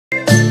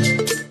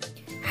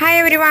Hi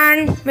everyone,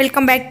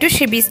 welcome back to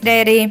Shibi's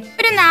Diary.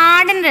 ഒരു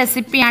നാടൻ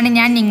റെസിപ്പിയാണ്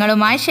ഞാൻ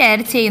നിങ്ങളുമായി ഷെയർ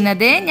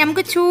ചെയ്യുന്നത്.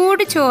 നമുക്ക്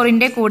ചൂട്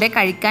ചോറിന്റെ കൂടെ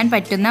കഴിക്കാൻ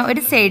പറ്റുന്ന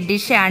ഒരു സൈഡ്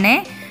ഡിഷ് ആണ്.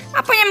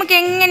 അപ്പോൾ നമുക്ക്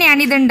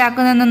എങ്ങനെയാണ് ഇത്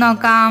ഉണ്ടാക്കുന്നതെന്ന്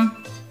നോക്കാം.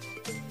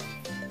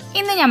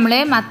 ഇന്ന് നമ്മൾ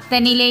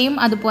മത്തനിലയും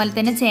അതുപോലെ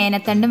തന്നെ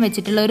ചേനത്തണ്ടും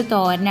വെച്ചിട്ടുള്ള ഒരു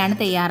തോരനാണ്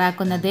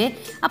തയ്യാറാക്കുന്നത്.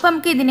 അപ്പോൾ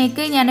നമുക്ക്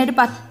ഇതിലേക്ക് ഞാനൊരു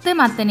 10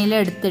 മത്തനില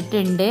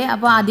എടുത്തിട്ടുണ്ട്.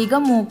 അപ്പോൾ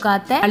അധികം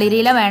മൂക്കാത്ത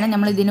കളിരില വേണം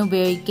നമ്മൾ ഇതിന്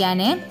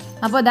ഉപയോഗിക്കാൻ.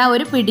 അപ്പോൾ ഇതാ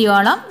ഒരു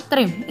പിടിയോളം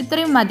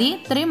ഇത്രയും മതി.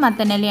 ഇത്രയും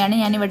മത്തനിലയാണ്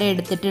ഞാനിവിടെ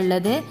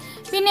എടുത്തിട്ടുള്ളത്.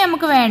 പിന്നെ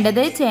നമുക്ക്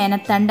വേണ്ടത്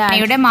ചേനത്തണ്ടാണ്.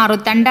 ഇവിടെ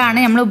മറുത്തണ്ടാണ്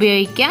നമ്മൾ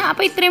ഉപയോഗിക്കുക.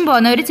 അപ്പോൾ ഇത്രയും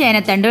പോകുന്ന ഒരു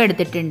ചേനത്തണ്ടും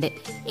എടുത്തിട്ടുണ്ട്.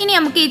 ഇനി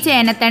നമുക്ക് ഈ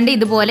ചേനത്തണ്ട്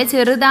ഇതുപോലെ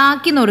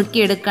ചെറുതാക്കി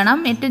നുറുക്കിയെടുക്കണം.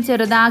 ഏറ്റവും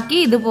ചെറുതാക്കി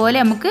ഇതുപോലെ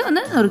നമുക്ക്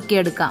ഒന്ന്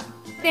നുറുക്കിയെടുക്കാം.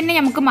 തന്നെ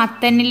നമുക്ക്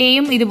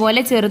മത്തനിലയും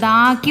ഇതുപോലെ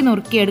ചെറുതാക്കി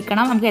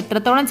നുറുക്കിയെടുക്കണം. നമുക്ക്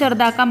എത്രത്തോളം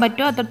ചെറുതാക്കാൻ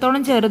പറ്റുമോ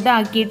അത്രത്തോളം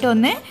ചെറുതാക്കിയിട്ട്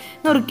ഒന്ന്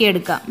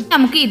നുറുക്കിയെടുക്കാം.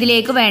 നമുക്ക്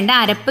ഇതിലേക്ക് വേണ്ട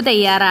അരപ്പ്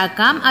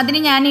തയ്യാറാക്കാം. അതിന്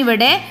ഞാൻ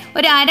ഇവിടെ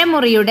ഒരു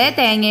അരമുറിയുടെ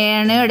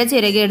തേങ്ങയാണ് ഇവിടെ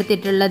ചിരകി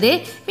എടുത്തിട്ടുള്ളത്.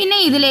 പിന്നെ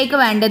ഇതിലേക്ക്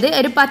വേണ്ടത്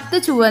ഒരു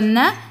 10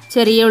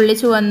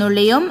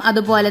 ചുവന്നുള്ളിയും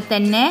അതുപോലെ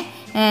തന്നെ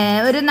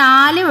ഒരു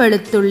 4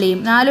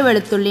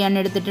 വെളുത്തുള്ളിയാണ്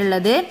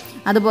എടുത്തിട്ടുള്ളത്.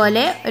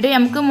 അതുപോലെ ഒരു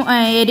നമുക്ക്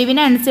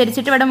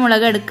എരിവിനനുസരിച്ചിട്ട് ഇവിടെ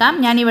മുളക് എടുക്കാം.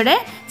 ഞാനിവിടെ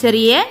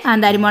ചെറിയ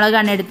കാന്താരി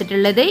മുളകാണ്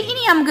എടുത്തിട്ടുള്ളത്.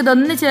 ഇനി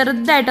നമുക്കിതൊന്ന്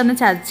ചെറുതായിട്ടൊന്ന്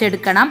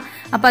ചതച്ചെടുക്കണം.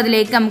 അപ്പോൾ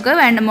അതിലേക്ക് നമുക്ക്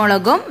വേണ്ട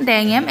മുളകും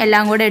തേങ്ങയും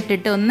എല്ലാം കൂടെ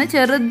ഇട്ടിട്ട് ഒന്ന്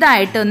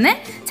ചെറുതായിട്ടൊന്ന്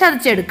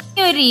ചതച്ചെടുക്കാം.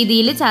 ഈ ഒരു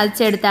രീതിയിൽ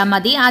ചതച്ചെടുത്താൽ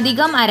മതി.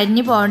 അധികം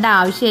അരഞ്ഞു പോകേണ്ട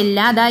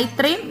ആവശ്യമില്ല. അതാ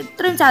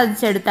ഇത്രയും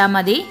ചതച്ചെടുത്താൽ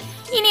മതി.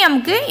 ഇനി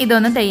നമുക്ക്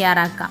ഇതൊന്ന്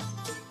തയ്യാറാക്കാം.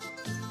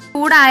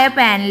 ചൂടായ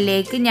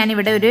പാനിലേക്ക്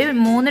ഞാനിവിടെ ഒരു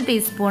 3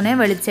 ടീസ്പൂണ്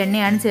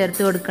വെളിച്ചെണ്ണയാണ്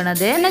ചേർത്ത്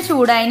കൊടുക്കുന്നത്. പിന്നെ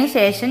ചൂടായതിന്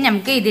ശേഷം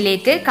നമുക്ക്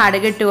ഇതിലേക്ക്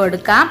കടുക് ഇട്ട്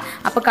കൊടുക്കാം.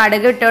 അപ്പോൾ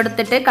കടുക് ഇട്ട്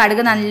കൊടുത്തിട്ട്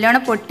കടുക്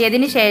നല്ലോണം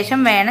പൊട്ടിയതിന് ശേഷം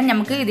വേണം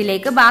നമുക്ക്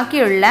ഇതിലേക്ക്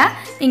ബാക്കിയുള്ള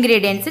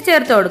ഇൻഗ്രീഡിയൻസ്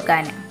ചേർത്ത്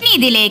കൊടുക്കാൻ. ഇനി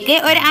ഇതിലേക്ക്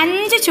ഒരു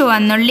 5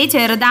 ചുവന്നുള്ളി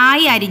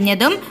ചെറുതായി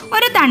അരിഞ്ഞതും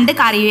ഒരു തണ്ട്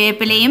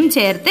കറിവേപ്പിലയും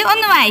ചേർത്ത്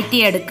ഒന്ന്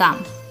വഴറ്റിയെടുക്കാം.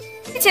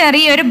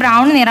 ചെറിയൊരു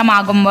ബ്രൗൺ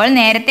നിറമാകുമ്പോൾ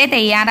നേരത്തെ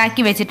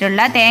തയ്യാറാക്കി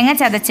വെച്ചിട്ടുള്ള തേങ്ങ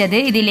ചതച്ചത്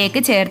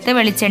ഇതിലേക്ക് ചേർത്ത്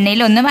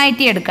വെളിച്ചെണ്ണയിൽ ഒന്ന്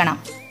വഴറ്റിയെടുക്കണം.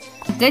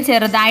 നമുക്ക്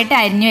ചെറുതായിട്ട്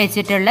അരിഞ്ഞു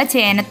വെച്ചിട്ടുള്ള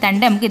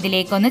ചേനത്തണ്ട് നമുക്ക്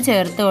ഇതിലേക്കൊന്ന്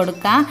ചേർത്ത്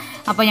കൊടുക്കാം.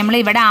 അപ്പോൾ നമ്മൾ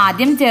ഇവിടെ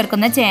ആദ്യം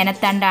ചേർക്കുന്ന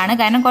ചേനത്തണ്ടാണ്,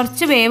 കാരണം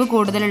കുറച്ച് വേവ്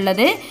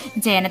കൂടുതലുള്ളത്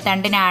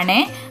ചേനത്തണ്ടിനാണ്.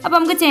 അപ്പോൾ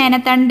നമുക്ക്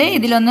ചേനത്തണ്ട്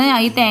ഇതിലൊന്ന്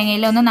ഈ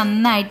തേങ്ങയിലൊന്ന്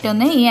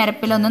നന്നായിട്ടൊന്ന് ഈ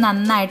അരപ്പിലൊന്ന്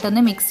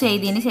നന്നായിട്ടൊന്ന് മിക്സ്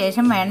ചെയ്തതിന്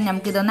ശേഷം വേണം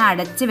നമുക്കിതൊന്ന്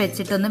അടച്ച്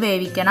വെച്ചിട്ടൊന്ന്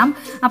വേവിക്കണം.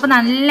 അപ്പോൾ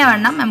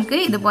നല്ലവണ്ണം നമുക്ക്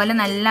ഇതുപോലെ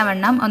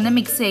നല്ലവണ്ണം ഒന്ന്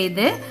മിക്സ്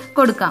ചെയ്ത്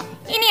കൊടുക്കാം.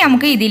 ഇനി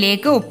നമുക്ക്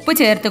ഇതിലേക്ക് ഉപ്പ്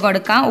ചേർത്ത്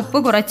കൊടുക്കാം. ഉപ്പ്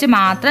കുറച്ച്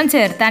മാത്രം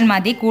ചേർത്താൽ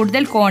മതി.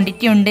 കൂടുതൽ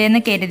ക്വാണ്ടിറ്റി ഉണ്ട്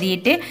എന്ന്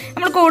കരുതിയിട്ട്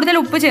നമ്മൾ കൂടുതൽ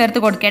ഉപ്പ് ചേർത്ത്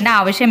കൊടുക്കേണ്ട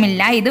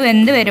ആവശ്യമില്ല. ഇത്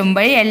വെന്ത്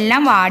വരുമ്പോൾ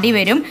എല്ലാം വാടി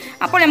വരും.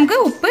 അപ്പോൾ നമുക്ക്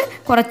ഉപ്പ്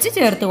കുറച്ച്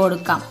ചേർത്ത്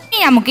കൊടുക്കാം. ഇനി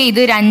നമുക്ക് ഇത്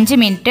ഒരു 5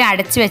 മിനിറ്റ്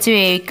അടച്ചു വെച്ച്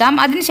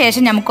വേവിക്കാം.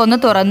 അതിനുശേഷം നമുക്കൊന്ന്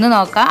തുറന്ന്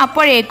നോക്കാം.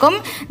 അപ്പോഴേക്കും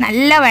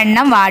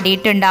നല്ലവണ്ണം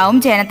വാടിയിട്ടുണ്ടാവും.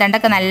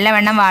 ചേനത്തണ്ടൊക്കെ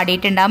നല്ലവണ്ണം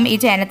വാടിയിട്ടുണ്ടാവും. ഈ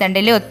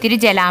ചേനത്തണ്ടിൽ ഒത്തിരി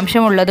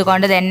ജലാംശം ഉള്ളത്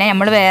കൊണ്ട് തന്നെ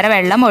നമ്മൾ വേറെ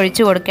വെള്ളം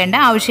ഒഴിച്ചു കൊടുക്കേണ്ട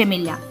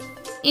ആവശ്യമില്ല.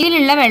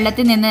 ഇതിലുള്ള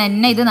വെള്ളത്തിൽ നിന്ന്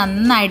തന്നെ ഇത്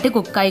നന്നായിട്ട്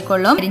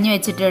കുക്കായിക്കൊള്ളും. അരിഞ്ഞു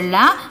വെച്ചിട്ടുള്ള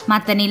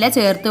മത്തനില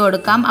ചേർത്ത്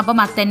കൊടുക്കാം. അപ്പോൾ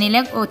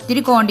മത്തനില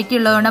ഒത്തിരി ക്വാണ്ടിറ്റി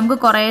ഉള്ളതുകൊണ്ട് നമുക്ക്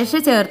കുറേശ്ശെ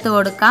ചേർത്ത്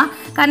കൊടുക്കാം.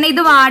 കാരണം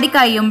ഇത് വാടി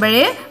കഴിയുമ്പോൾ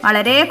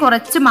വളരെ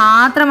കുറച്ച്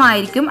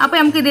മാത്രമായിരിക്കും. അപ്പോൾ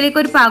നമുക്ക് ഇതിലേക്ക്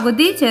ഒരു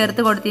പകുതി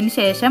ചേർത്ത് കൊടുത്തതിന്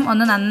ശേഷം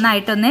ഒന്ന്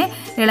നന്നായിട്ടൊന്ന്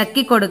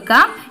ഇളക്കി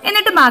കൊടുക്കാം.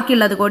 എന്നിട്ട്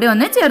ബാക്കിയുള്ളത് കൂടി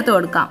ഒന്ന് ചേർത്ത്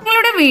കൊടുക്കാം.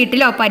 നിങ്ങളുടെ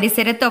വീട്ടിലോ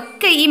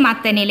പരിസരത്തൊക്കെ ഈ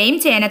മത്തനിലയും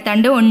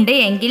ചേനത്തണ്ടും ഉണ്ട്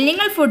എങ്കിൽ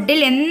നിങ്ങൾ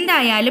ഫുഡിൽ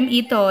എന്തായാലും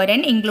ഈ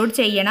തോരൻ ഇൻക്ലൂഡ്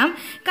ചെയ്യണം.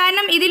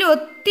 കാരണം ഇതിൽ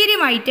ഒത്തിരി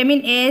vitamin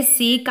A,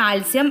 C,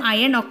 calcium,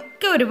 iron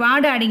ഒക്കെ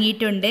ഒരുപാട്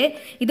അടങ്ങിയിട്ടുണ്ട്.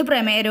 ഇത്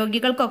പ്രമേഹ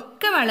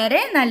രോഗികൾക്കൊക്കെ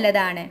വളരെ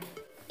നല്ലതാണ്.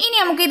 ഇനി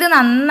നമുക്കിത്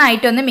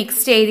നന്നായിട്ടൊന്ന്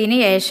മിക്സ് ചെയ്തതിന്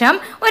ശേഷം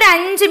ഒരു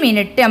 5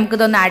 മിനിറ്റ്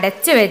നമുക്കിതൊന്ന്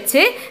അടച്ച്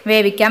വെച്ച്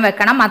വേവിക്കാൻ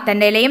വെക്കണം.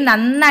 മത്തൻ്റെ ഇലയും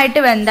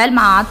നന്നായിട്ട് വെന്താൽ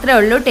മാത്രമേ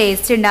ഉള്ളൂ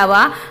ടേസ്റ്റ്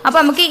ഉണ്ടാവുക. അപ്പോൾ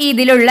നമുക്ക്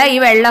ഇതിലുള്ള ഈ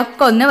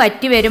വെള്ളമൊക്കെ ഒന്ന്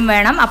വറ്റി വരും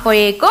വേണം.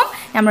 അപ്പോഴേക്കും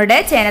നമ്മുടെ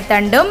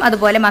ചേനത്തണ്ടും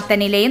അതുപോലെ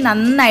മത്തനിലയും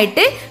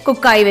നന്നായിട്ട്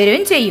കുക്കായി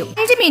വരികയും ചെയ്യും.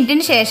 5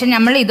 മിനിറ്റിന് ശേഷം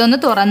നമ്മൾ ഇതൊന്ന്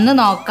തുറന്ന്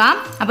നോക്കാം.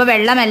 അപ്പോൾ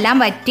വെള്ളമെല്ലാം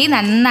വറ്റി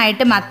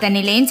നന്നായിട്ട്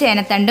മത്തനിലയും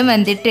ചേനത്തണ്ടും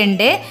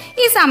വെന്തിട്ടുണ്ട്.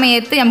 ഈ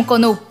സമയത്ത്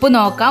നമുക്കൊന്ന് ഉപ്പ്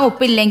നോക്കാം.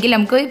 ഉപ്പില്ലെങ്കിൽ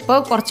നമുക്ക് ഇപ്പോൾ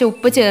കുറച്ച്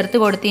ഉപ്പ് ചേർത്ത്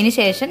കൊടുത്തതിന്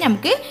ശേഷം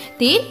നമുക്ക്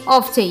തീ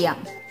ഓഫ് ചെയ്യാം.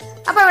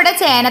 അപ്പോൾ ഇവിടെ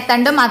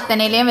ചേനത്തണ്ടും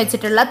മത്തനിലയും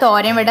വെച്ചിട്ടുള്ള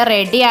തോരൻ ഇവിടെ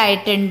റെഡി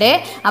ആയിട്ടുണ്ട്.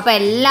 അപ്പോൾ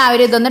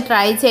എല്ലാവരും ഇതൊന്ന്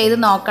ട്രൈ ചെയ്ത്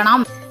നോക്കണം.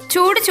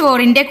 ചൂട്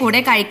ചോറിൻ്റെ കൂടെ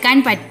കഴിക്കാൻ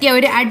പറ്റിയ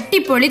ഒരു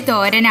അടിപൊളി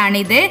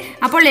തോരനാണിത്.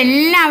 അപ്പോൾ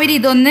എല്ലാവരും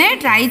ഇതൊന്ന്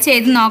ട്രൈ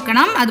ചെയ്ത്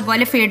നോക്കണം.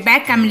 അതുപോലെ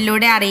ഫീഡ്ബാക്ക്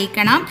കമൻറ്റിലൂടെ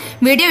അറിയിക്കണം.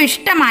 വീഡിയോ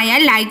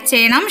ഇഷ്ടമായാൽ ലൈക്ക്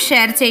ചെയ്യണം,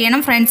 ഷെയർ ചെയ്യണം,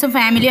 ഫ്രണ്ട്സും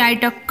ഫാമിലിയും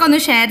ആയിട്ടൊക്കെ ഒന്ന്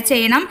ഷെയർ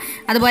ചെയ്യണം.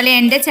 അതുപോലെ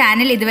എൻ്റെ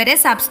ചാനൽ ഇതുവരെ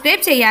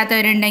സബ്സ്ക്രൈബ്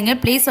ചെയ്യാത്തവരുണ്ടെങ്കിൽ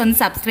പ്ലീസ് ഒന്ന്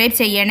സബ്സ്ക്രൈബ്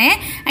ചെയ്യണേ.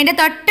 അതിൻ്റെ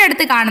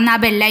തൊട്ടടുത്ത് കാണുന്ന ആ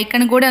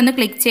ബെല്ലൈക്കൺ കൂടെ ഒന്ന്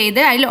ക്ലിക്ക്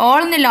ചെയ്ത് അതിൽ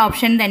ഓൾ എന്നുള്ള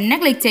ഓപ്ഷൻ തന്നെ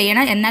ക്ലിക്ക്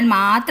ചെയ്യണം. എന്നാൽ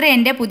മാത്രമേ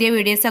എൻ്റെ പുതിയ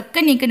വീഡിയോസൊക്കെ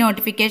നിങ്ങൾക്ക്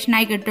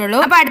നോട്ടിഫിക്കേഷനായി കിട്ടുള്ളൂ.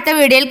 അപ്പോൾ അടുത്ത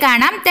വീഡിയോയിൽ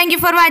കാണാം. Thank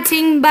you for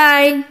watching.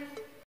 By.